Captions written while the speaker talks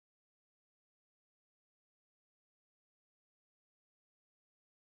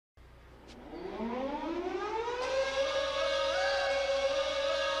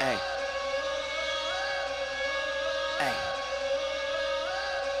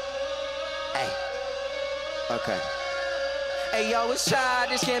Hey. Okay. Hey yo, it's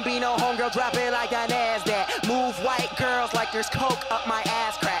Childish Gambino, homegirl, drop it like that NASDAQ. Move white girls like there's coke up my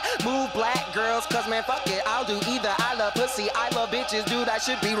ass crack. Move black girls, cause man, fuck it, I'll do either. I love pussy, I love bitches, dude, I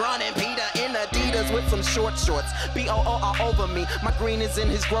should be running Peter in Adidas with some short shorts. B-O-O all over me, my green is in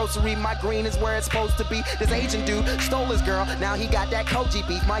his grocery, my green is where it's supposed to be. This Asian dude stole his girl, now he got that Koji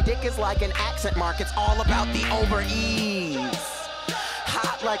beef. My dick is like an accent mark, it's all about the over-ease.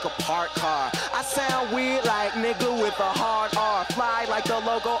 Hot like a parked car. I sound weird like nigga with a hard R. Fly like the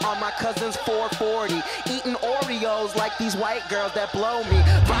logo on my cousin's 440. Eating Oreos like these white girls that blow me.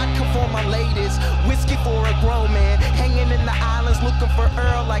 Vodka for my ladies, whiskey for a grown man. Hanging in the islands looking for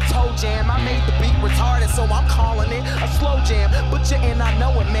Earl like Toe Jam. I made the beat retarded, so I'm calling it a slow jam. Butcher and I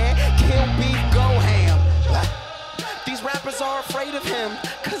know it, man. Kill beef, go ham. These rappers are afraid of him,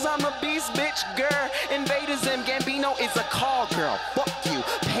 cause I'm a beast, bitch, girl. Invaders and Gambino is a call girl. Fuck you,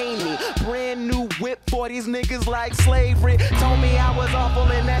 pay me. Brand new whip for these niggas like slavery. Told me I was awful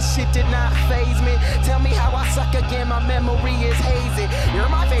and that shit did not faze me. Tell me how I suck again, my memory is hazy. You're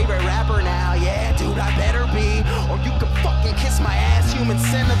my favorite rapper now, yeah, dude, I better be. Or you can fucking kiss my ass, human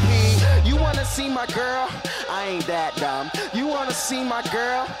centipede. You wanna see my girl? I ain't that dumb. You wanna see my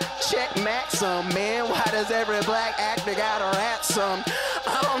girl? Check Maxim, man. Why does every black actor gotta rap some?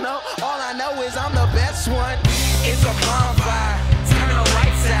 I don't know, all I know is I'm the best one. It's a bonfire, turn the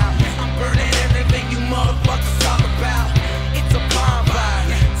lights out. I'm burning everything you motherfuckers talk about. It's a bonfire,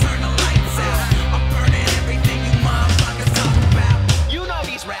 turn the lights out. I'm burning everything you motherfuckers talk about. You know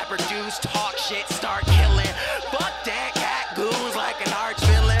these rapper dudes talk shit, start killing. Fuck that, cat goons like an arch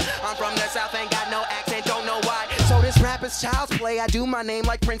villain. I'm from the south, ain't got no accent, don't know why. So this rap is child's play, I do my name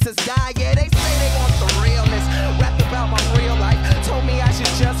like Princess Di. Yeah, they say they want the realness, rapped about my real life. Told me I should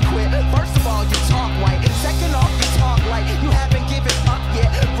just quit. First of all, you talk white. Second off, you talk like you haven't given up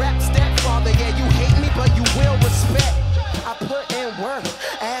yet. Rap stepfather, yeah, you hate me, but you will respect. I put in work,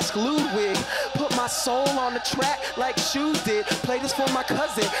 ask Ludwig. Put my soul on the track like Shoes did. Play this for my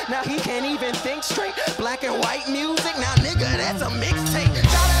cousin, now he can't even think straight. Black and white music, now nigga, that's a mixtape.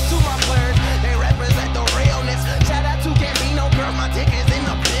 Shout out to my players, they represent the realness. Shout out to Gambino, girl, my dick is in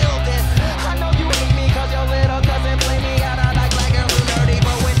the building. I know you hate me cause your little cousin play me out. I like black girls who dirty,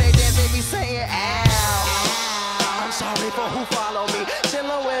 but when they dance they be saying ow. I'm sorry for who follow me.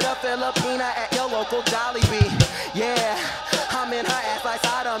 Chillin' with a Filipina at your local Jollibee. Yeah, I'm in her ass like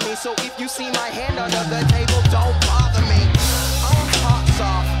side of me. So if you see my hand under the table, don't bother me. I'm hot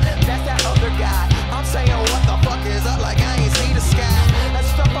soft, that's that other guy. I'm saying what the fuck is up like I ain't see the sky. That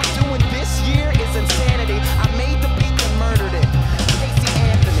stuff I'm doing this year is insanity. I made the beat and murdered it. Casey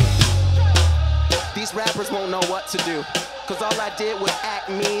Anthony. These rappers won't know what to do, cause all I did was act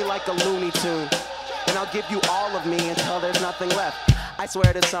me like a Looney Tune. And I'll give you all of me until there's nothing left. I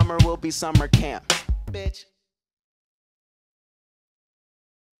swear this summer will be summer camp, bitch.